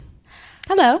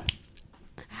Hello.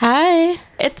 Hi.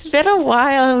 It's been a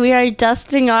while. We are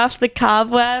dusting off the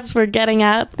cobwebs. We're getting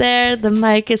out there. The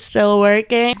mic is still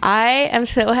working. I am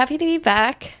so happy to be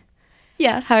back.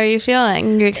 Yes. How are you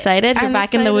feeling? You excited? You're I'm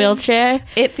back in the excited. wheelchair?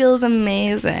 It feels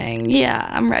amazing. Yeah,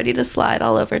 I'm ready to slide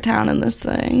all over town in this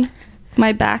thing.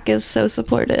 My back is so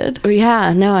supported.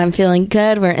 Yeah, no, I'm feeling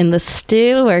good. We're in the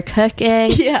stew. We're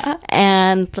cooking. Yeah.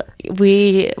 And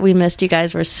we missed you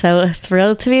guys. We're so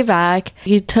thrilled to be back.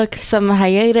 You took some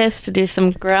hiatus to do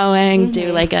some growing,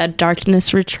 do like a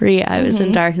darkness retreat. I was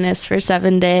in darkness for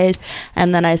 7 days,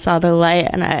 and then I saw the light,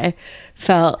 and I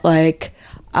felt like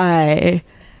I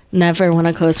never want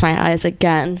to close my eyes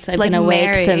again. So I've Like been awake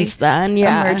Mary since then.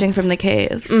 Yeah. Emerging from the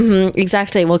cave.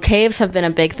 Exactly. Well, caves have been a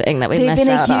big thing that we They've missed been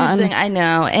a out huge on. thing, I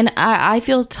know. And I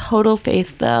feel total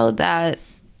faith, though, that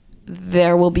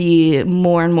there will be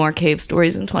more and more cave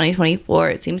stories in 2024.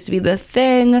 It seems to be the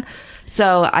thing.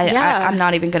 So I'm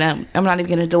not even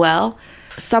gonna dwell.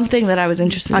 Something that I was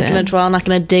interested Not in. going to dwell, not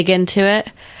going to dig into it.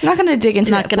 I'm not gonna dig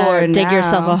into Not it. going to dig now.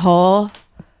 yourself a hole.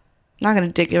 I'm not gonna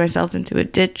dig myself into a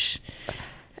ditch.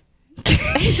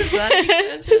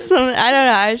 I don't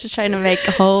know. I was just trying to make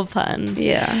hole puns.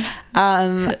 Yeah.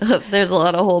 Um, There's a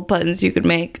lot of whole puns you could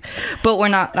make, but we're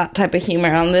not that type of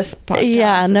humor on this podcast.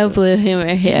 yeah, no This is- blue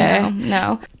humor here.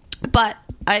 No. But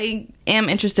I am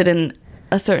interested in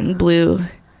a certain blue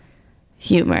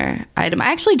humor item.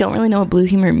 I actually don't really know what blue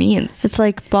humor means. It's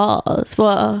like balls.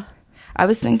 Well, I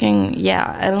was thinking,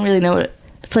 I don't really know what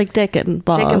it's like dick and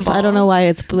balls. and I don't know balls. why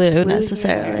it's blue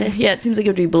necessarily. humor. Yeah, it seems like it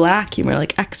would be black humor,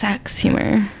 like XX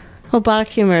humor. Well, black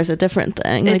humor is a different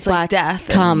thing. It's like black death and-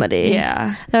 comedy.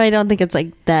 yeah. No, I don't think it's like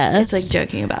death. It's like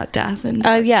joking about death and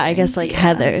Oh, yeah, I guess things, like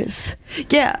Heathers.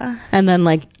 Yeah. And then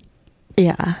like,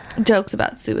 yeah, Jokes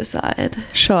about suicide.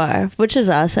 sure. Which is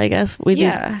us, I guess. We do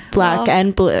Yeah, black well-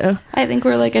 and blue. I think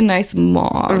we're like a nice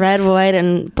mauve. Red, white,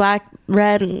 and black,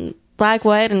 red, and black,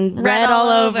 white, and red, all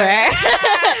over.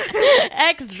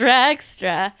 Extra,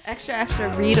 extra. Extra,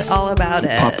 extra, read all about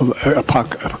it.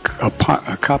 Apocalypse.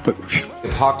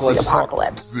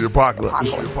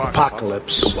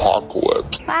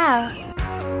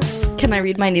 Can I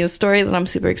read my news story that I'm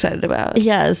super excited about?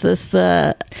 Yeah, is this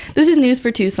the... This is News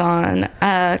for Tucson,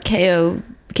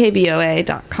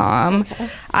 KVOA.com. Okay.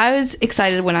 I was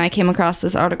excited when I came across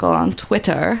this article on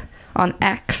Twitter, on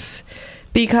X,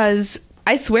 because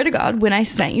I swear to God, when I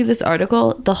sent you this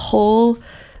article, the whole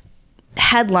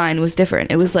headline was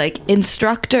different. It was like,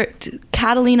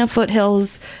 Catalina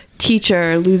Foothills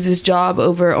teacher loses job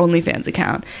over OnlyFans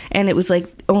account. And it was like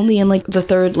only in like the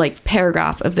third like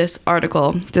paragraph of this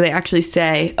article do they actually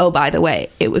say, oh, by the way,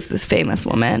 it was this famous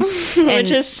woman.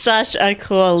 Which is such a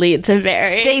cool lead to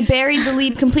bury. They buried the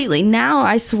lead completely. Now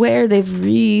I swear they've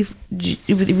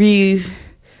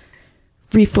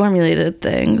reformulated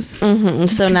things.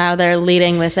 So now they're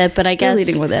leading with it, but I They're guess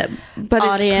leading with it. But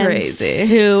audience it's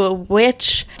crazy.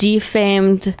 which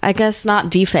defamed, I guess not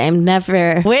defamed,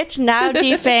 never, which now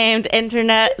defamed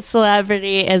internet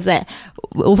celebrity is it?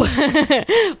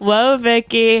 Whoa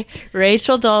Vicky,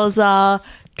 Rachel Dolezal,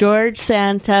 George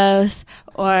Santos,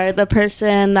 or the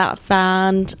person that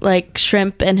found like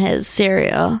shrimp in his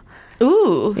cereal?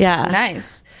 Ooh. Yeah.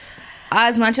 Nice.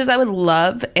 As much as I would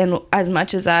love and as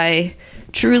much as I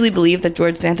truly believe that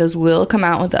George Santos will come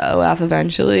out with the OF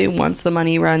eventually once the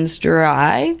money runs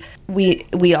dry, we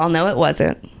all know it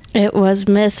wasn't. It was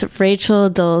Miss Rachel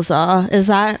Dolezal.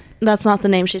 That's not the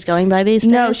name she's going by these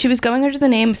days? No, she was going under the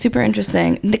name, super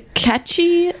interesting,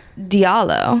 Nkechi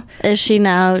Diallo. Is she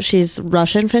now, she's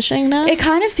Russian fishing now? It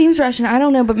kind of seems Russian. I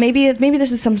don't know, but maybe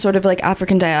this is some sort of like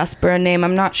African diaspora name.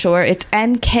 I'm not sure. It's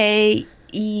Nkechi,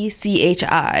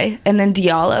 and then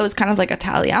Diallo is kind of like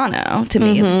Italiano to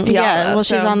me. Diallo, Yeah, well,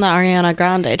 she's so- on the Ariana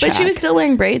Grande track. But she was still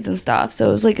wearing braids and stuff,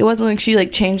 so it wasn't like she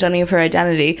like changed any of her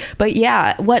identity. But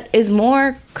yeah, what is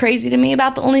more crazy to me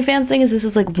about the OnlyFans thing is this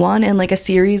is like one in like a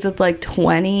series of like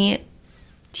 20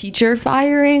 teacher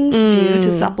firings due to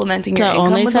supplementing your To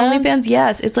income with OnlyFans? OnlyFans.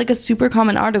 Yes, it's like a super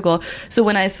common article. So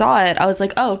when I saw it, I was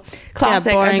like, oh,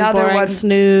 classic. boring, another boring one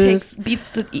snooze.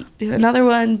 another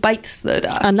one bites the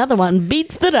dust. Another one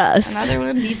beats the dust. Another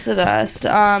one beats the dust.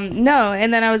 No,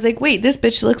 and then I was like, wait, this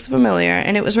bitch looks familiar,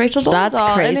 and it was Rachel Dolezal. That's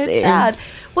And it's crazy. sad.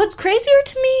 What's crazier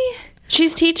to me?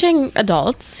 She's teaching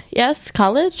adults, yes?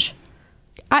 College?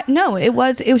 No,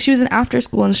 she was an after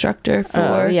school instructor for.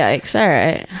 Oh, yikes. All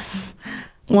right.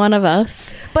 One of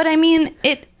us. But I mean,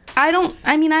 I don't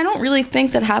really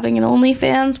think that having an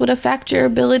OnlyFans would affect your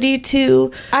ability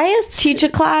to teach a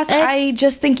class. I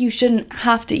just think you shouldn't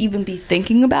have to even be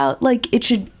thinking about, like, it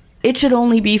should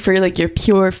only be for like your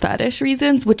pure fetish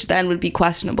reasons, which then would be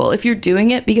questionable. If you're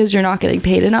doing it because you're not getting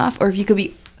paid enough, or if you could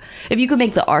be if you could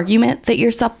make the argument that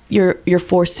you're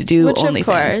forced to do Which OnlyFans, of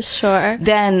course, sure.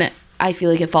 then I feel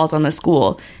like it falls on the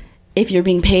school. If you're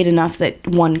being paid enough that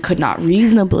one could not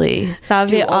reasonably That would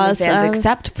do be OnlyFans awesome.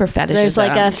 except for fetishism. There's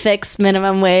like a fixed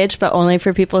minimum wage, but only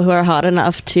for people who are hot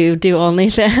enough to do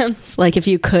OnlyFans. Like if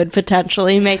you could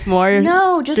potentially make more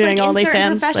no, just doing like in certain OnlyFans,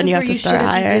 professions then you have where to start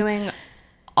shouldn't be higher. doing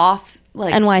off,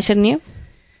 like, And why shouldn't you?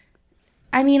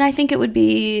 I mean, I think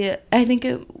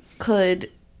it could,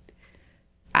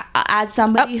 as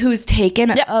somebody who's taken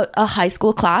Yep. a high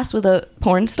school class with a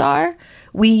porn star,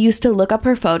 we used to look up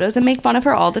her photos and make fun of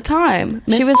her all the time.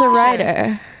 She was a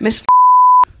writer. Miss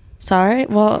Sorry?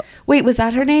 Well, Wait, was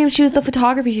that her name? She was the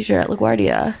photography teacher at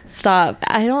LaGuardia. stop.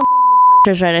 I don't think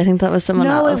was right. I think that was someone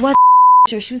No, else. it was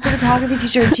she was the photography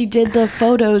teacher, and she did the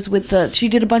photos she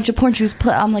did a bunch of porn. She was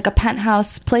like a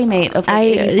penthouse playmate of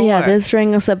like 84. Yeah, this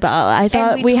rings a bell. I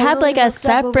thought we we had totally like a looked up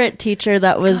separate teacher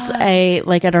that was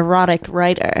like an erotic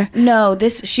writer. No,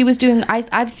 she was doing.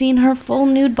 I've seen her full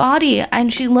nude body,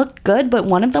 and she looked good. But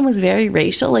one of them was very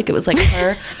racial. Like it was like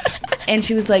her, and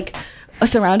she was like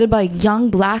surrounded by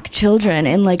young black children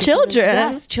and like Children?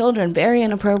 Yes, children, very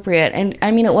inappropriate. And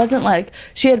I mean, it wasn't like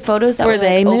she had photos that Were were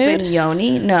they like nude? open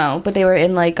yoni. No, but they were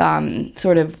in like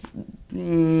sort of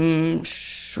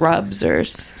shrubs or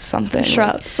something.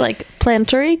 Shrubs, like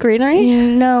plantery, greenery,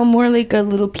 No, more like a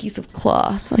little piece of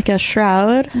cloth. like a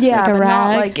shroud, Yeah, like a but rag.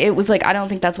 not like it was like I don't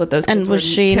think that's what those kids And was were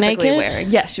she typically naked?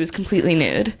 wearing. Yes, she was completely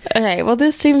nude. Okay, well,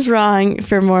 this seems wrong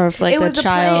for more of like the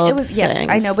child. It was yes, things.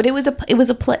 I know, but it was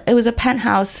a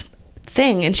penthouse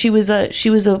thing, and she was a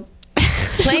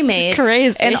playmate.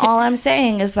 Crazy. And all I'm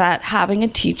saying is that having a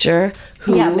teacher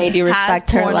who made you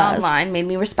respect has her porn less. online made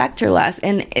me respect her less,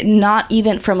 and not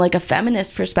even from like a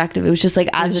feminist perspective. It was just like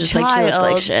as a just child, like she looked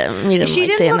like shit. You didn't she like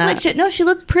didn't seeing look that. like shit. No, she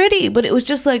looked pretty, but it was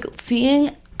just like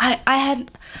seeing.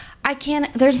 I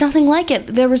can't. There's nothing like it.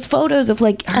 There was photos of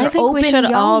like her I think open we should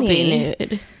all yoni. be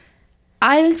nude.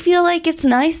 I feel like it's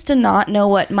nice to not know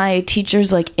what my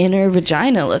teacher's like inner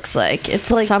vagina looks like.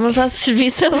 It's like Some of us should be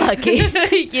so lucky.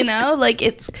 you know, like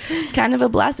it's kind of a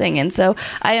blessing. And so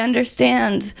I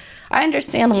understand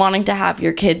wanting to have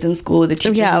your kids in school with a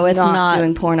teacher Yeah, who's with not not-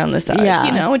 doing porn on the side. Yeah.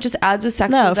 You know, it just adds a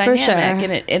sexual No, for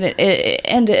dynamic, sure.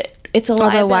 and it's a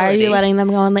liability. Although, why are you letting them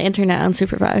go on the internet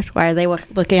unsupervised? Why are they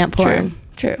looking at porn?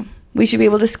 True. We should be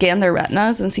able to scan their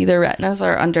retinas and see their retinas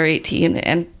are under 18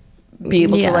 and be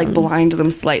able Yeah. to like blind them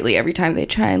slightly every time they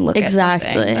try and look Exactly.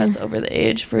 at something that's over the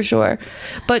age for sure.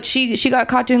 But she got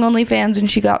caught doing OnlyFans and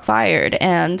she got fired,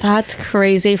 and That's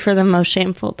crazy for the most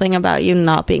shameful thing about you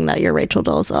not being that you're Rachel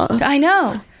Dolezal. I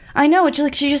know. It's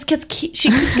like she keeps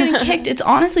getting kicked. It's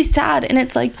honestly sad, and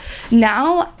it's like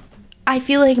now I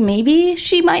feel like maybe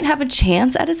she might have a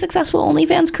chance at a successful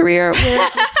OnlyFans career.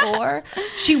 Whereas before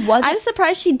she wasn't. I'm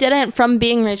surprised she didn't from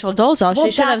being Rachel Dolezal. Well,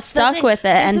 She should have that's the stuck thing. with it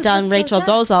This and is done what's so Rachel sad.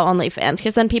 Dolezal OnlyFans,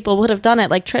 because then people would have done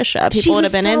it like Trisha. People She would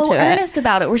was have been so into it. earnest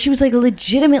about it, where she was like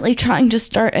legitimately trying to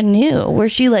start anew, where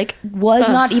she like was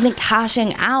not even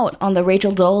cashing out on the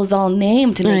Rachel Dolezal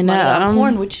name to I make money know. on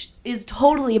porn, which is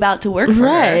totally about to work for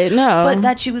Right, her. no. But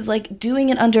that she was like doing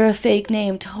it under a fake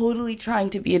name, totally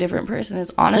trying to be a different person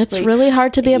is honestly It's really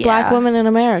hard to be a black Yeah. woman in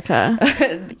America.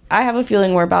 I have a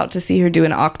feeling we're about to see her do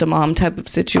an Octomom type of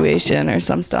situation or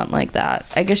some stunt like that.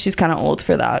 I guess she's kind of old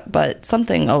for that, but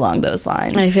something along those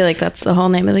lines. I feel like that's the whole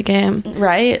name of the game.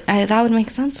 Right? That would make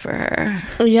sense for her.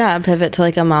 Yeah, pivot to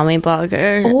like a mommy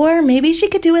blogger. Or maybe she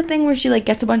could do a thing where she like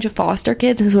gets a bunch of foster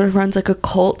kids and sort of runs like a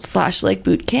cult / like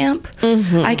boot camp.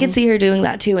 I could see her doing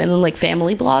that too, and then like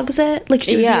family blogs it. Like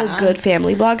she would be Yeah. a good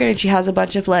family blogger, and she has a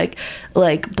bunch of like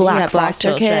black black foster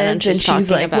children, and kids, and she's she's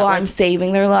talking like, about, well, like- I'm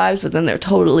saving their lives, but then they're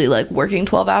totally like working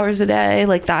 12 hours a day.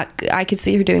 Like that, I could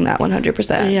see her doing that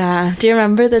 100%. Yeah. Do you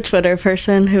remember the Twitter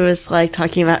person who was like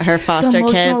talking about her foster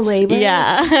Emotional kids? labor.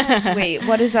 Yeah. Yes, wait,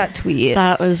 what is that tweet?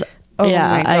 That was Oh yeah,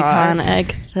 my God.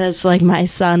 iconic. That's like my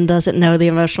son doesn't know the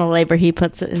emotional labor he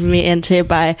puts me into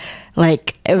by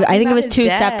like I think it about was his two day.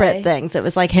 separate things. It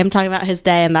was like him talking about his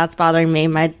day and that's bothering me,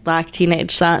 my black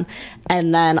teenage son,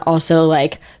 and then also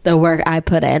like the work I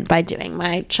put in by doing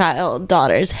my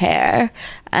daughter's hair,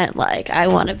 and like I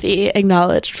want to be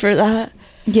acknowledged for that.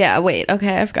 Yeah, wait,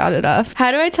 okay, I've got it up.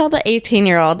 How do I tell the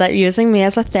 18-year-old that using me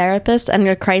as a therapist and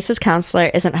a crisis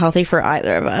counselor isn't healthy for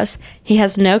either of us? He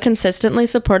has no consistently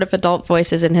supportive adult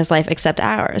voices in his life except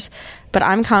ours. But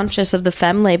I'm conscious of the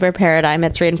femme labor paradigm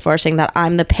it's reinforcing that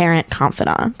I'm the parent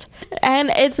confidant. And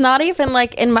it's not even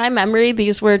like, in my memory,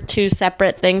 these were two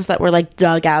separate things that were like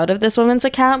dug out of this woman's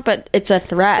account, but it's a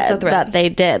thread, that they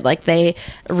did. Like they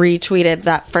retweeted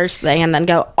that first thing and then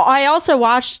go, oh, I also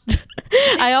watched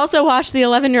the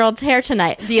 11-year-old's hair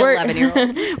tonight. The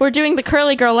 11-year-old's. We're doing the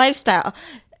curly girl lifestyle.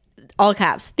 all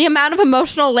caps, the amount of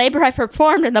emotional labor I've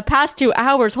performed in the past 2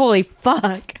 hours. Holy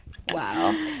fuck.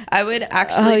 Wow. I would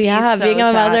actually being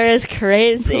a mother is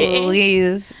crazy.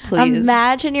 Please.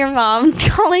 Imagine your mom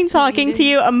talking to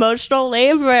you emotional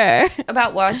labor.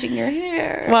 About washing your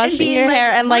hair.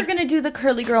 And we're going to do the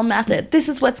curly girl method. This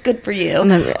is what's good for you.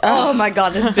 Oh my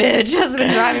God, this bitch has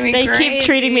been driving me crazy. They keep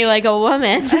treating me like a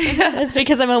woman. It's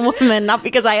because I'm a woman, not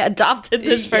because I adopted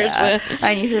this person.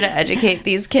 I need her to educate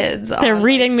these kids. They're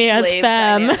reading me as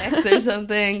femme. Or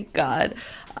something. God.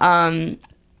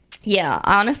 Yeah,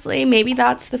 honestly, maybe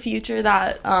that's the future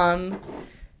that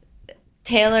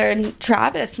Taylor and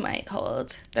Travis might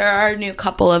hold. They're our new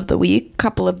couple of the week,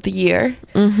 couple of the year.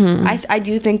 Mm-hmm. I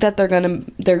do think that they're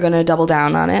gonna double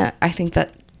down on it. I think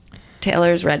that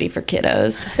Taylor's ready for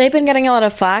kiddos. They've been getting a lot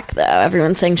of flack though.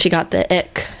 Everyone's saying she got the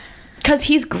ick because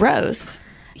he's gross.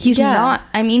 He's not.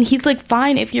 I mean, he's like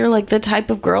fine if you're like the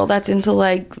type of girl that's into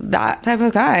like that type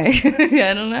of guy.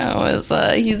 I don't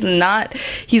know. He's not.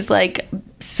 He's like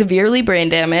severely brain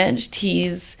damaged.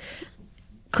 He's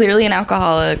clearly an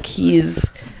alcoholic. He's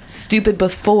stupid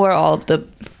before all of the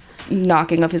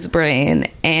knocking of his brain,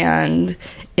 and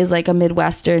is like a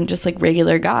Midwestern, just like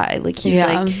regular guy. Like he's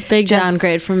like big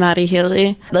downgrade from Maddie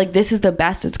Healy. Like this is the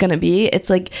best it's gonna be. It's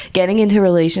like getting into a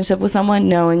relationship with someone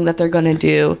knowing that they're gonna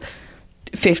do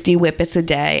 50 whippets a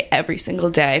day every single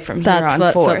day from here on forth.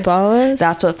 That's what football is?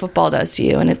 That's what football does to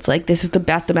you. And it's like, this is the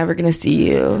best I'm ever going to see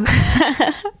you.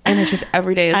 And it's just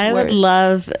every day is worse. I would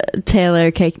love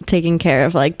Taylor taking care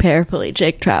of like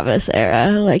paraplegic Travis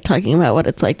era, like talking about what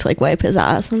it's like to like wipe his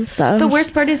ass and stuff. The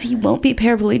worst part is he won't be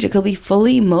paraplegic. He'll be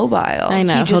fully mobile. I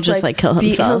know. He'll just like kill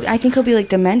himself. I think he'll be like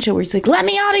dementia where he's like, let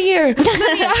me out of here. Let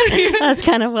me out of here. That's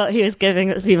kind of what he was giving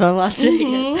with Viva Las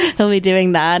Vegas. He'll be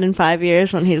doing that in 5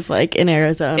 years when he's like in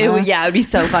Arizona. It would be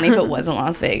so funny if it wasn't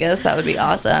Las Vegas. That would be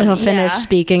awesome. He'll finish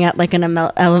speaking at like an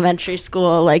elementary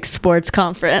school like sports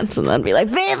conference and then be like,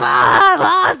 Viva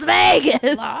Las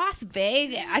Vegas! Las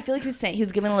Vegas. I feel like he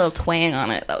was giving a little twang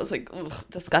on it. That was like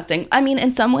disgusting. I mean,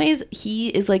 in some ways, he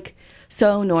is like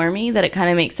so normie that it kind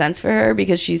of makes sense for her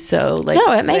because she's so like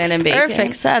it makes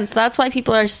perfect sense. That's why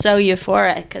people are so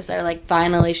euphoric because they're like,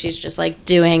 finally she's just like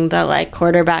doing the like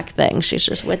quarterback thing. She's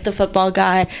just with the football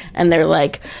guy and they're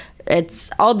like,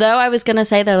 although I was gonna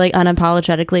say they're like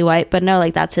unapologetically white, but no,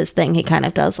 like that's his thing. He kind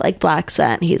of does like black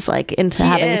scent. He's like into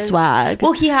having swag.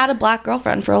 Well, he had a black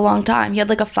girlfriend for a long time. He had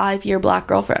like a 5-year black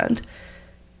girlfriend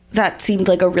that seemed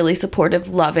like a really supportive,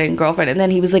 loving girlfriend. And then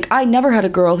he was like, I never had a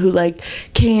girl who like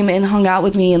came and hung out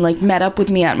with me and like met up with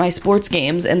me at my sports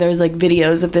games. And there's like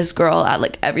videos of this girl at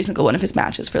like every single one of his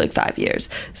matches for like 5 years.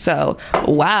 So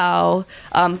wow.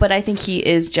 But I think he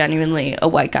is genuinely a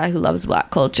white guy who loves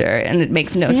black culture, and it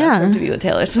makes no sense for him to be with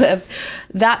Taylor Swift.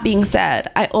 That being said,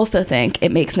 I also think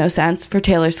it makes no sense for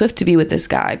Taylor Swift to be with this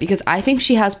guy because I think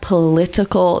she has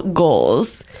political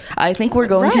goals. I think we're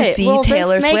going to see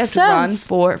Taylor Swift run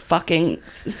for fucking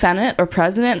Senate or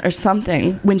president or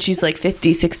something when she's like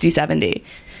 50, 60, 70,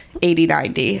 80,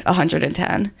 90,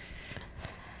 110.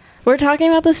 We're talking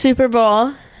about the Super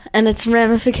Bowl and its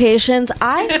ramifications.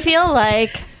 I feel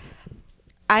like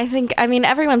I mean,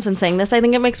 everyone's been saying this. I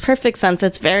think it makes perfect sense.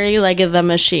 It's very like The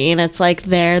Machine. It's like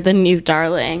they're the new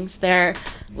darlings. They're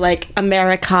like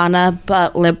Americana,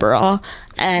 but liberal.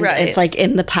 And it's like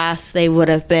in the past they would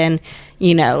have been,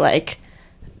 you know, like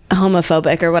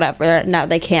homophobic or whatever. Now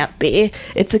they can't be.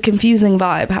 It's a confusing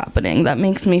vibe happening that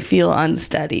makes me feel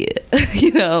unsteady,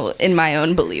 you know, in my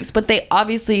own beliefs. But they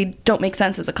obviously don't make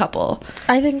sense as a couple.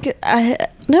 I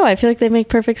feel like they make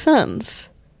perfect sense.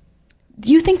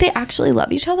 Do you think they actually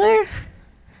love each other?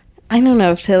 I don't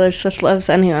know if Taylor Swift loves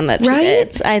anyone that she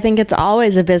dates. I think it's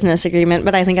always a business agreement,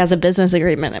 but I think as a business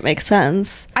agreement, it makes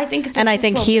sense. I think it's and I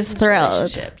think he's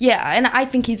thrilled. Yeah, and I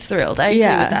think he's thrilled. I agree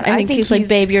with that. I think he's like,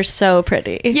 babe, you're so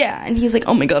pretty. Yeah, and he's like,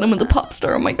 oh my God, I'm with a pop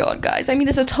star. Oh my God, guys. I mean,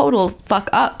 it's a total fuck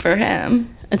up for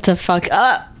him. It's a fuck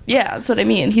up. Yeah, that's what I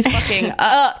mean. He's fucking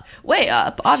up. Way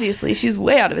up. Obviously, she's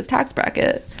way out of his tax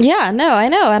bracket. Yeah, no, I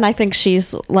know. And I think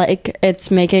she's like, it's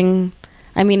being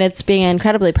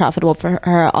incredibly profitable for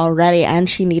her already, and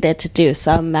she needed to do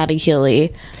some Maddie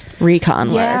Healy recon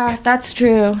work. Yeah, that's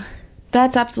true.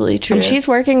 That's absolutely true. And she's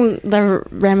working the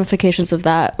ramifications of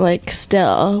that, like,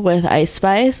 still with Ice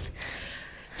Spice.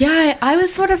 Yeah, I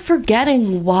was sort of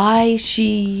forgetting why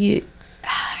she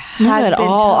has been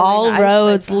all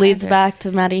roads leads back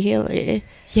to Maddie Healy.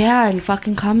 Yeah, and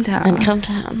fucking Come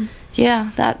Town.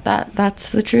 Yeah,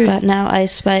 that's the truth. But now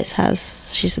Ice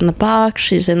Spice she's in the box,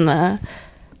 she's in the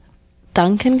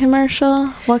Dunkin' commercial.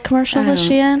 What commercial was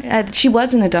she in? She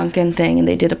was in a Dunkin' thing, and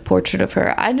they did a portrait of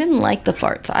her. I didn't like the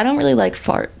farts. I don't really like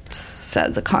farts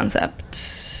as a concept.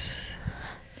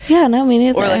 Yeah, no, me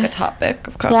neither. Or like a topic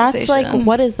of That's conversation. like,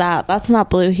 what is that? That's not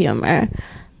blue humor.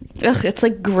 Ugh, it's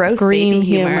like gross Green baby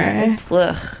humor.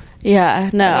 Ugh. Yeah,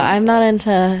 no, I'm not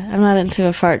into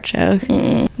a fart joke.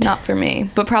 Not for me,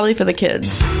 but probably for the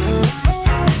kids.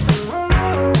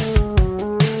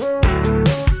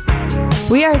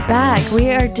 We are back. We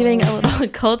are doing a little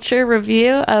culture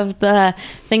review of the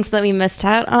things that we missed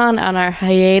out on our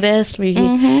hiatus. We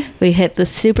hit the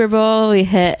Super Bowl, we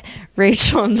hit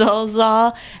Rachel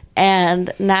Dolezal,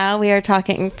 and now we are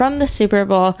talking from the Super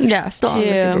Bowl. Yeah, still on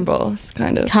the Super Bowl. It's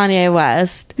kind of Kanye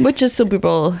West. Which is Super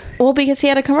Bowl? Well, because he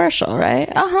had a commercial,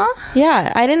 right?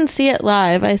 Yeah, I didn't see it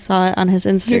live. I saw it on his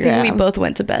Instagram. I think we both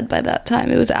went to bed by that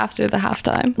time. It was after the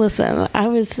halftime. Listen, I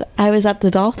was at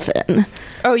the Dolphin.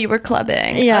 Oh, you were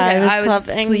clubbing. Yeah, okay, I was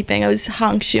clubbing. Sleeping. I was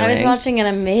honk shoeing. I was watching an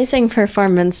amazing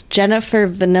performance, Jennifer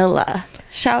Vanilla.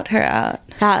 Shout her out.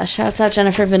 Yeah, shouts out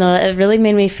Jennifer Vanilla. It really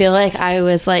made me feel like I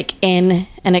was like in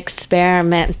an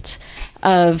experiment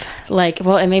of like,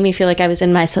 well, it made me feel like I was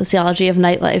in my sociology of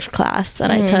nightlife class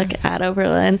that I took at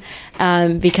Oberlin,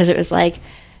 because it was like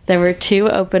there were two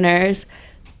openers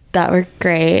that were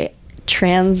great,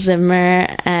 Trans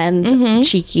Zimmer and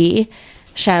Cheeky.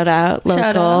 Shout out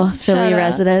local Philly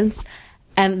residents.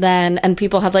 And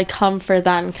people had like come for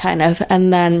them kind of,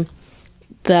 and then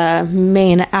the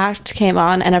main act came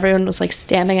on and everyone was like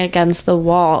standing against the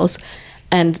walls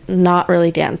and not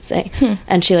really dancing.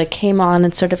 And she like came on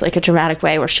in sort of like a dramatic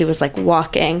way where she was like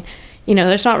walking, you know,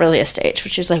 there's not really a stage,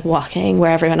 but she was like walking where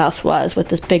everyone else was with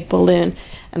this big balloon,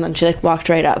 and then she like walked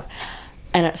right up,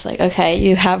 and it was like, okay,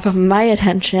 you have my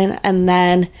attention. And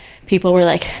then people were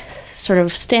like sort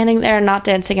of standing there, not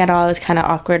dancing at all. It was kind of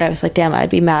awkward. I was like, damn, I'd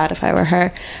be mad if I were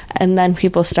her. And then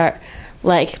people start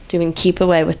like doing keep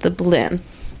away with the balloon,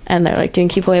 and they're like doing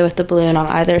keep away with the balloon on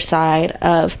either side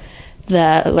of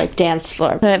the like dance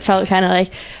floor. But it felt kind of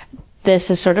like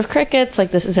this is sort of crickets, like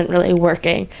this isn't really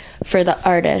working for the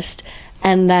artist.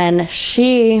 And then I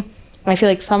feel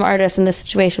like some artists in this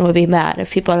situation would be mad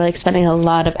if people are like spending a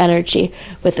lot of energy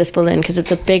with this balloon because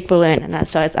it's a big balloon, and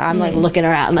so I'm like looking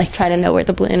around like trying to know where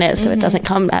the balloon is so it doesn't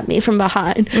come at me from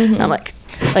behind. And I'm like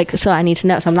so I need to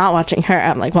know, so I'm not watching her,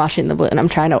 I'm like watching the balloon. I'm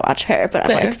trying to watch her, but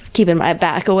I'm like keeping my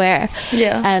back aware.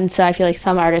 And so I feel like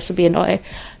some artists would be annoyed.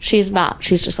 She's not.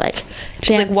 She's just like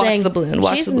dancing. Like, watch the balloon.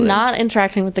 She's not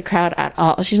interacting with the crowd at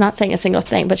all. She's not saying a single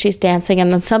thing, but she's dancing,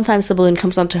 and then sometimes the balloon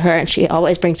comes onto her and she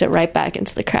always brings it right back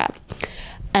into the crowd.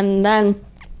 And then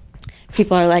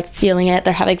people are like feeling it,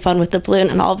 they're having fun with the balloon,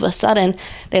 and all of a sudden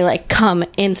they like come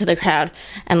into the crowd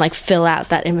and like fill out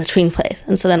that in-between place.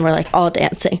 And so then we're like all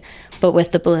dancing, but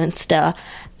with the balloon still.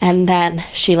 And then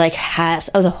she like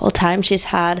the whole time she's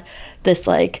had this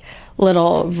like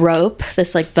little rope,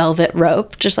 this like velvet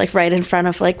rope, just like right in front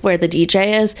of like where the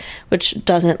DJ is, which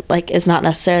is not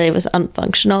necessarily, it was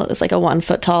unfunctional. It was like a 1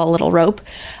 foot tall little rope.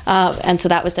 And so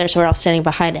that was there, so we're all standing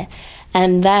behind it.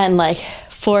 And then like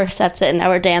 4 sets it, and now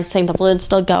we're dancing, the balloon's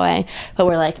still going, but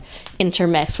we're like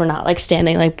intermixed. We're not like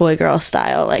standing like boy girl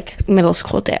style, like middle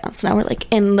school dance. Now we're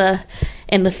like in the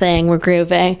thing, we're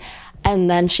grooving.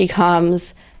 And then she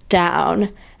comes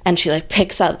down and she like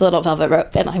picks up the little velvet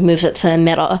rope and like moves it to the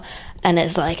middle, and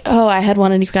is like, oh, I had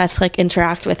wanted you guys to like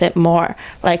interact with it more,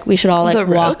 like we should all like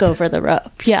walk over the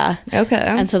rope. Yeah. Okay.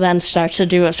 And so then starts to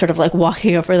do a sort of like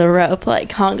walking over the rope like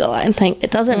conga line thing.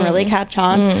 It doesn't really catch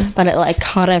on, but it like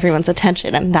caught everyone's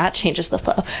attention, and that changes the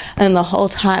flow. And the whole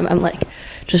time I'm like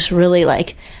just really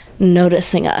like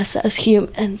noticing us as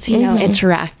humans, you know,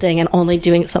 interacting and only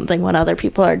doing something when other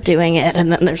people are doing it.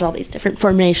 And then there's all these different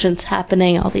formations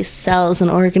happening, all these cells and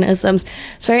organisms.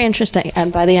 It's very interesting.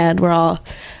 And by the end, we're all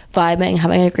vibing,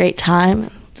 having a great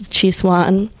time. The Chiefs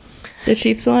won. The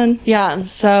Chiefs won? Yeah.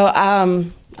 So, I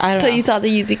don't know. So you saw the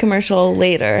Yeezy commercial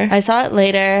later? I saw it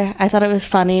later. I thought it was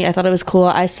funny. I thought it was cool.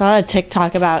 I saw a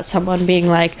TikTok about someone being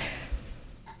like,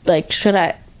 should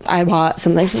I bought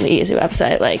something from the Yeezy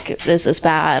website, like, is this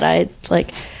bad?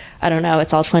 I don't know,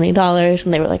 it's all $20,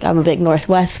 and they were like, I'm a big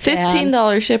Northwest fan.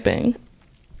 $15 shipping.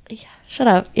 Yeah, shut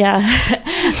up.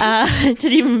 Yeah.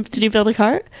 Did you build a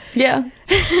cart? Yeah.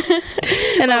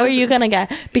 And what were you gonna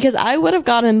get? Because I would have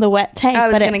gotten the wet tank. I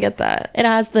was gonna get that. It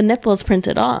has the nipples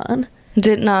printed on.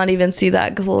 Did not even see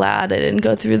that. Glad I didn't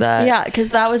go through that. Yeah, because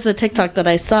that was the TikTok that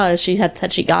I saw. She had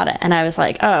said she got it, and I was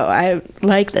like, oh, I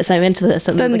like this, I'm into this.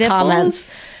 And then the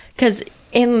comments, because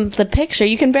in the picture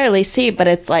you can barely see, but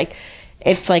it's like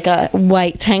it's like a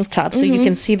white tank top, so you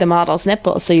can see the model's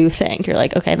nipples. So you're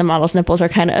like, okay, the model's nipples are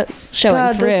kind of showing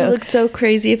God, through. this would look so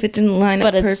crazy if it didn't line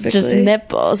up But perfectly. it's just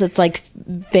nipples. It's like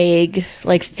vague,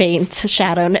 like faint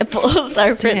shadow nipples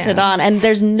are printed on. And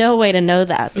there's no way to know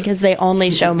that because they only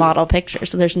show model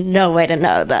pictures. So there's no way to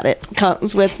know that it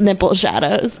comes with nipple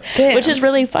shadows. Damn. Which is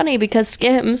really funny because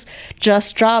Skims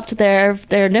just dropped their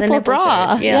nipple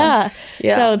bra. shirt, yeah.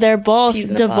 So they're both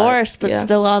Peas in a pod. divorced, but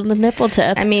still on the nipple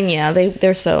tip. I mean, yeah,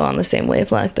 they're so on the same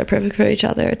wavelength. They're perfect for each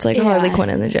other. It's like Harley Quinn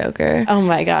and the Joker. Oh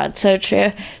my God, so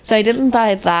true. So I didn't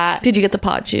buy that. Did you get the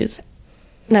pod shoes?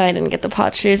 No, I didn't get the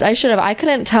pot shoes. I should have. I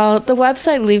couldn't tell. The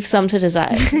website leaves some to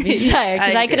desire, to be desired,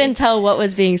 because I couldn't tell what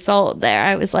was being sold there.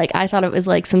 I thought it was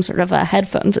like some sort of a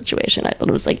headphone situation. I thought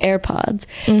it was like AirPods,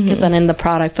 because then in the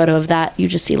product photo of that, you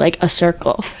just see like a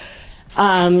circle.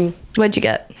 What'd you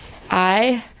get?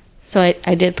 I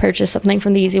did purchase something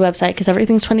from the Yeezy website because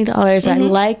everything's $20. I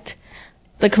liked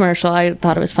the commercial. I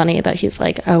thought it was funny that he's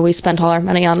like, oh, we spent all our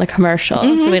money on the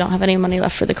commercial, so we don't have any money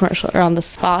left for the commercial or on the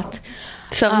spot.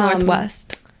 So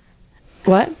Northwest.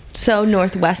 What? So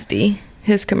Northwesty,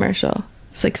 his commercial.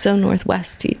 It's like so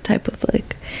Northwesty type of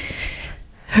like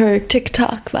her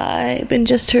TikTok vibe and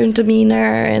just her demeanor,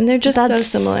 and they're just so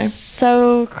similar.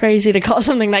 So crazy to call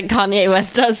something that Kanye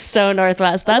West does so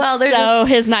Northwest. That's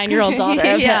his 9-year-old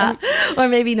daughter. Yeah, or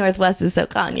maybe Northwest is so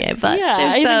Kanye, but yeah,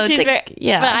 I think she's very,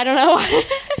 yeah. But I don't know why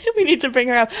we need to bring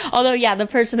her up. Although, yeah, the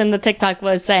person in the TikTok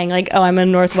was saying like, "Oh, I'm a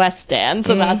Northwest stan,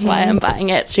 so that's why I'm buying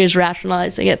it." She was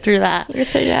rationalizing it through that.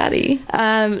 It's her daddy.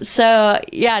 So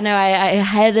yeah, no, I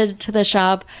headed to the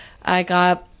shop. I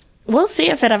got. We'll see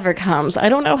if it ever comes. I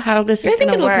don't know how this is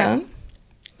going to work. Come.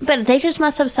 But they just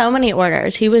must have so many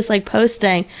orders. He was like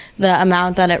posting the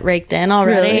amount that it raked in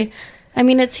already. Really? I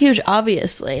mean, it's huge,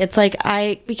 obviously. It's like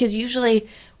because usually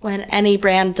when any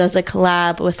brand does a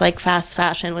collab with like fast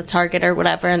fashion with Target or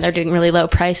whatever, and they're doing really low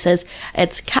prices,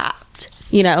 it's capped.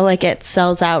 You know, like it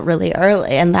sells out really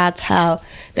early, and that's how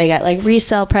they get like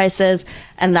resale prices,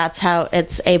 and that's how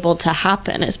it's able to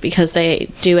happen is because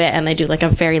they do it and they do like a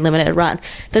very limited run.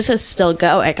 This is still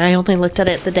going. I only looked at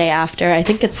it the day after. I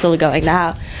think it's still going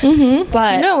now.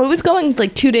 But No, it was going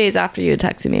like 2 days after you had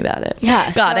texted me about it.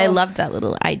 Yeah, God, so- I loved that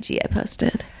little IG I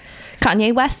posted.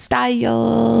 Kanye West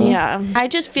style. yeah, I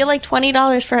just feel like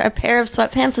 $20 for a pair of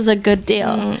sweatpants is a good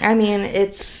deal. I mean,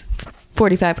 it's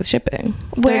 45 with shipping.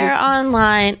 Where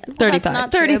online? 35, That's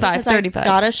not true 35, because 35. I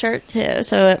got a shirt too,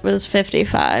 so it was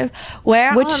 55.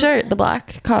 Where? Which shirt? The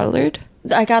black collared?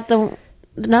 I got the.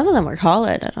 None of them were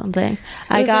collared. I don't think.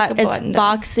 I was got like a it's button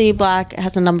down. boxy black. It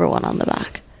has a number 1 on the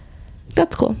back.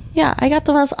 That's cool. Yeah, I got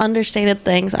the most understated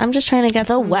things. I'm just trying to get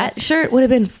The some wet nice- shirt would have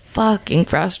been fucking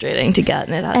frustrating to get,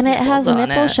 and it has and it has nipples on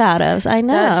nipple it. shadows. I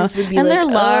know, That just would be and like, they're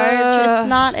large. ugh. It's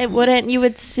not. It wouldn't. You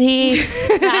would see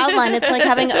the outline. It's like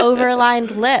having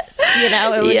overlined lips. You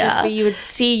know, it would just be. You would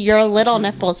see your little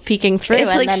nipples peeking through,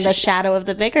 It's and like then the shadow of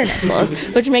the bigger nipples,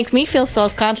 which makes me feel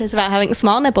self-conscious about having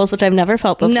small nipples, which I've never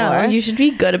felt before. No, you should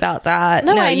be good about that.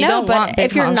 No, I you know, don't want but big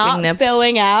if you're honking not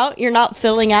nips. you're not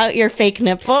filling out your fake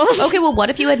nipples. Okay, well, what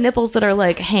if you had nipples that are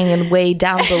like hanging way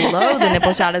down below the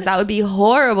nipple shadows? That would be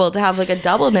horrible to have like a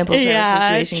double nipple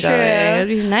situation going. It would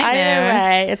be a nightmare.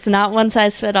 Either way, it's not one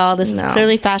size fit all. This No. is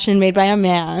clearly fashion made by a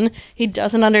man. He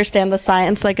doesn't understand the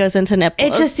science that goes into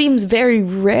nipples. It just seems very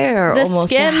rare the almost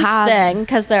Skims to have. thing,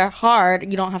 because they're hard,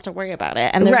 you don't have to worry about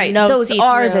it. And there's Right, no those see-through.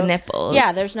 are the nipples.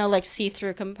 Yeah, there's no like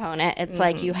see-through component. It's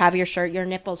like you have your shirt, your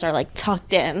nipples are like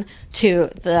tucked in to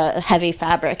the heavy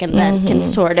fabric and then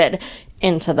consorted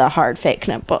into the hard fake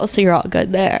nipples. So you're all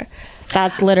good there.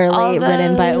 That's literally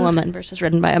written by a woman versus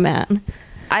written by a man.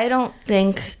 I don't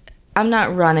think I'm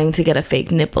not running to get a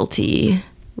fake nipple tee.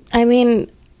 I mean,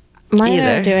 mine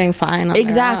Either. are doing fine. On their own.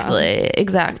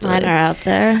 Exactly. Mine are out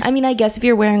there. I mean, I guess if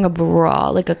you're wearing a bra,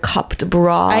 like a cupped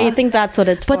bra. I think that's what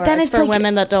it's for. But then it's it's for like-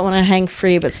 women that don't want to hang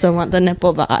free but still want the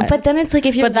nipple vibe. But then it's like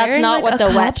if you're But that's wearing not like what a the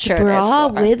wet cupped shirt bra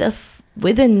is for.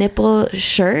 with a nipple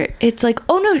shirt, it's like,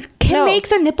 oh no, Kim No,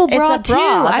 makes a nipple it's bra a too.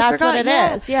 bra. I That's forgot, what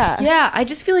it is, yeah. Yeah, I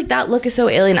just feel like that look is so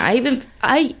alien.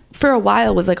 I for a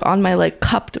while was like on my like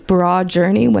cupped bra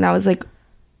journey when I was like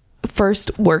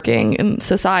first working in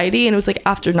society, and it was like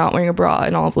after not wearing a bra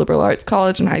in all of liberal arts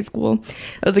college and high school.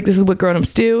 I was like, this is what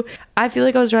grown-ups do. I feel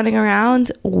like I was running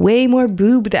around way more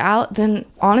boobed out than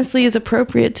honestly is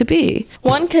appropriate to be.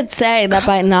 one could say that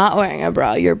by not wearing a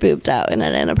bra, you're boobed out in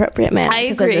an inappropriate manner. I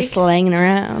because they're agree. just laying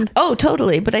around. Oh,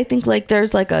 totally. But I think like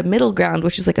there's like a middle ground,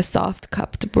 which is like a soft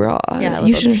cupped bra. Yeah, a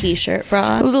You little should- t-shirt a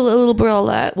bra. little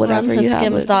bralette, whatever Run to you have.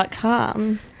 it.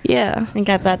 skims.com Yeah. and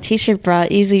get that t-shirt bra.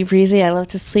 Easy breezy. I love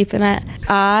to sleep in it.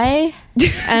 I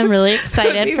am really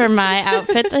excited for my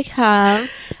outfit to come.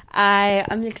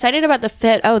 I'm excited about the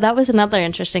fit. Oh, that was another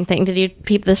interesting thing. Did you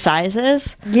peep the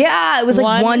sizes? Yeah, it was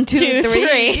like 1, 2,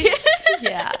 3.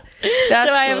 Yeah. That's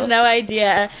So I have no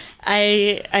idea.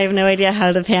 I have no idea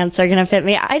how the pants are gonna fit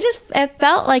me. It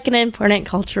felt like an important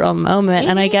cultural moment,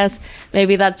 and I guess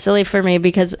maybe that's silly for me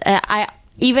because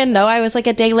even though I was like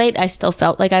a day late, I still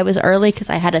felt like I was early because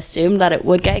I had assumed that it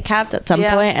would get capped at some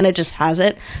point, and it just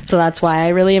hasn't. So that's why I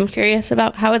really am curious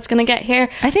about how it's gonna get here.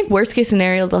 I think worst case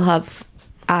scenario, they'll have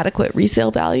adequate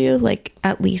resale value, like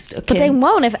at least. Okay. But they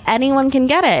won't if anyone can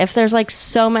get it. If there's like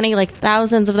so many, like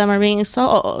thousands of them are being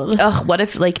sold. Ugh, what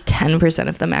if like 10%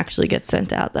 of them actually get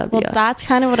sent out? That'd be That's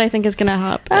kind of what I think is gonna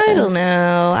happen. I don't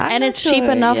know. And it's cheap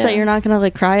enough that you're not gonna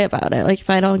like cry about it. Like if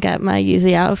I don't get my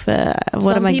Yeezy outfit,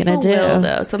 what am I gonna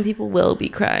do? Some people will be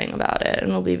crying about it and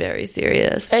it'll be very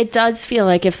serious. It does feel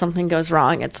like if something goes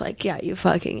wrong, it's like, yeah, you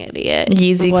fucking idiot.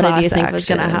 Yeezy what class did you think action was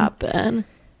gonna happen?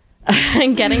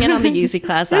 And getting in on the Yeezy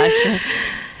class action.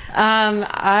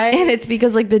 And it's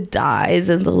because like the dyes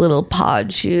and the little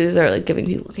pod shoes are like giving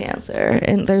people cancer,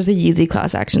 and there's a Yeezy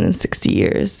class action in 60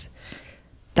 years.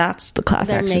 That's the class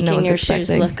they're action. making your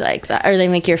shoes look like that, or they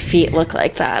make your feet look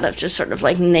like that, of just sort of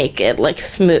like naked, like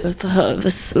smooth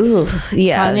hooves. Ooh,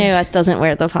 yeah. Kanye West doesn't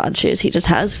wear the pod shoes; he just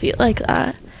has feet like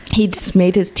that. He just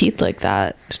made his teeth like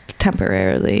that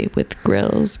temporarily with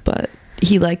grills, but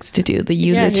he likes to do the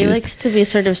unitooth. Yeah, he likes to be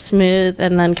sort of smooth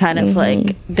and then kind of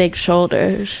like big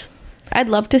shoulders. I'd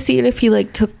love to see it if he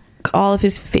like took all of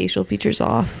his facial features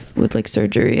off with like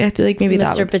surgery. I feel like maybe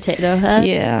Mr. Potato Head.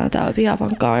 Yeah, that would be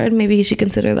avant-garde. Maybe he should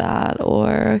consider that.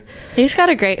 Or he's got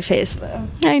a great face though.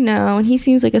 I know, and he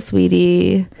seems like a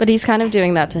sweetie. But he's kind of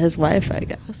doing that to his wife, I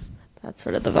guess. That's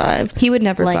sort of the vibe. He would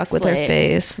never fuck with her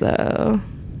face though,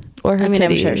 or her titties.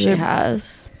 I'm sure she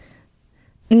has.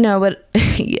 No, but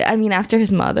I mean, after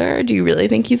his mother, do you really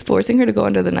think he's forcing her to go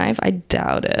under the knife? I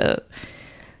doubt it.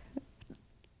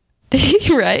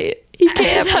 Right? He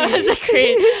can't. That was a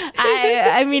great.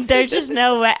 I mean, there's just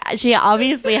no way. She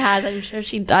obviously has. I'm sure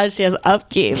she does. She has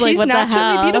upkeep. She's like, what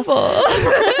naturally the hell? beautiful.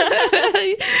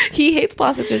 He hates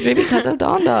plastic surgery because of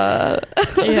Donda.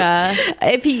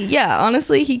 Yeah.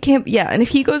 Honestly, he can't. Yeah, and if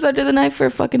he goes under the knife for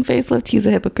a fucking facelift, he's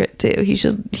a hypocrite too. He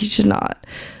should not.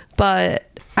 But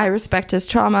I respect his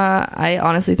trauma. I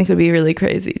honestly think it would be really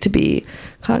crazy to be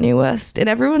Kanye West, and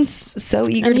everyone's so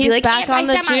eager to be like, back on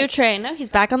the Jew train. No, he's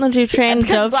back on the Jew train.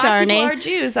 Dove Black Charney. people are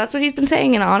Jews. That's what he's been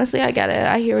saying, and honestly, I get it.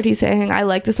 I hear what he's saying. I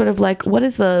like the sort of like what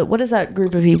is that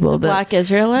group of people? The Black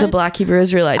Israelites. The Black Hebrew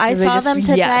Israelites. I saw them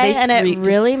today, and it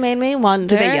really made me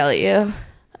wonder. Did they yell at you?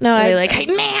 No, they're like, "Hey,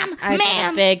 ma'am, I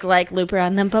got a big like loop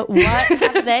around them." But what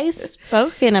have they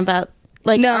spoken about?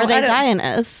 Like, are they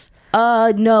Zionists?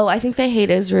 No, I think they hate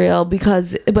Israel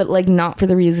but like not for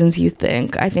the reasons you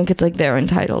think. I think it's like they're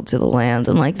entitled to the land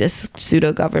and like this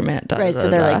pseudo government. Right, so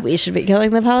they're like, we should be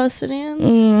killing the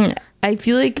Palestinians. I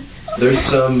feel like there's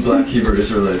some Black Hebrew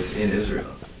Israelites in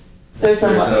Israel. There's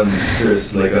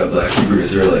like a Black Hebrew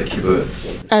Israelite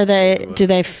kibbutz. Do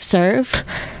they serve?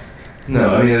 No,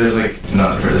 I mean there's like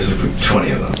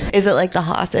 20 of them. Is it like the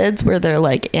Hasids where they're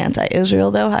like anti-Israel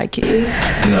though, high key?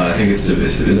 No, I think it's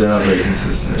divisive. They're not very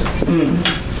consistent.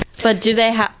 But do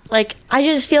they have like? I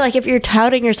just feel like if you're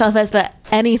touting yourself as the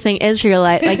anything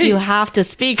Israelite, like you have to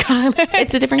speak on it.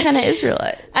 It's a different kind of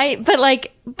Israelite. But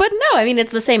no, I mean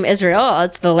it's the same Israel.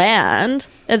 It's the land.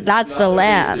 That's the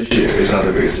land. It's not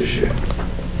the biggest issue.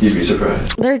 You'd be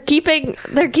surprised. They're keeping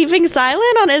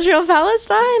silent on Israel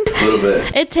Palestine. A little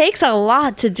bit. It takes a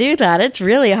lot to do that. It's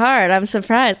really hard. I'm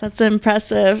surprised. That's an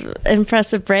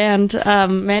impressive brand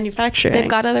manufacturing. They've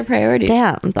got other priorities.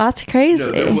 Damn, that's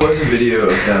crazy. No, there was a video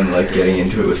of them like getting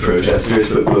into it with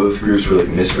protesters, but both groups were like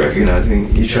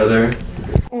misrecognizing each other.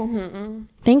 Mm-hmm.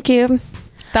 Thank you.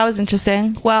 That was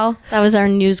interesting. Well, that was our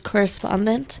news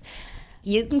correspondent.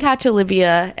 You can catch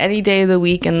Olivia any day of the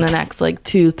week in the next like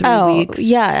 2-3 weeks.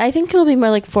 Yeah, I think it'll be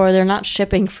more like 4. They're not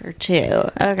shipping for 2.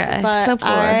 Okay, but so 4.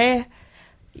 I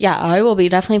will be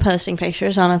definitely posting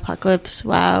pictures on Apocalypse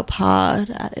Wow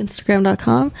Pod at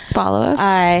Instagram.com. Follow us.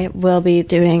 I will be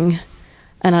doing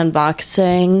an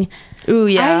unboxing. Ooh,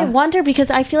 yeah. I wonder because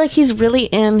I feel like he's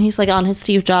like on his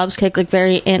Steve Jobs kick, like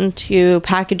very into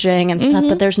packaging and stuff,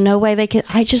 but there's no way they can,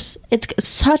 it's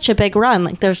such a big run.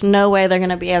 Like there's no way they're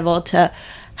going to be able to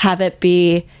have it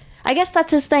be, I guess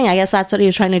that's his thing. I guess that's what he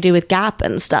was trying to do with Gap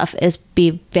and stuff is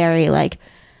be very like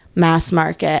mass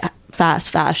market, fast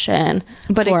fashion,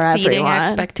 but for exceeding everyone.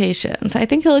 Expectations. I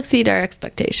think he'll exceed our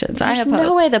expectations. There's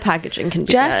no way the packaging can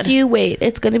be just good. You wait.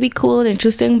 It's going to be cool and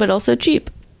interesting, but also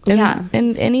cheap. And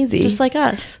easy. Just like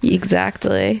us.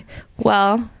 Exactly.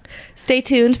 Well, stay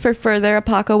tuned for further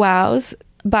Apoca Wows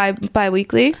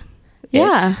bi-weekly.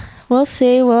 Yeah. we'll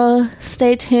see. We'll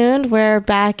stay tuned. We're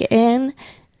back in,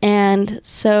 and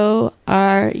so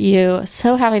are you.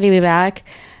 So happy to be back.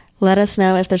 Let us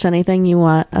know if there's anything you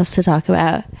want us to talk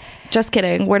about. Just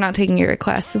kidding. We're not taking your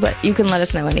requests, but you can let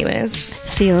us know anyways.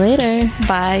 See you later.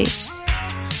 Bye.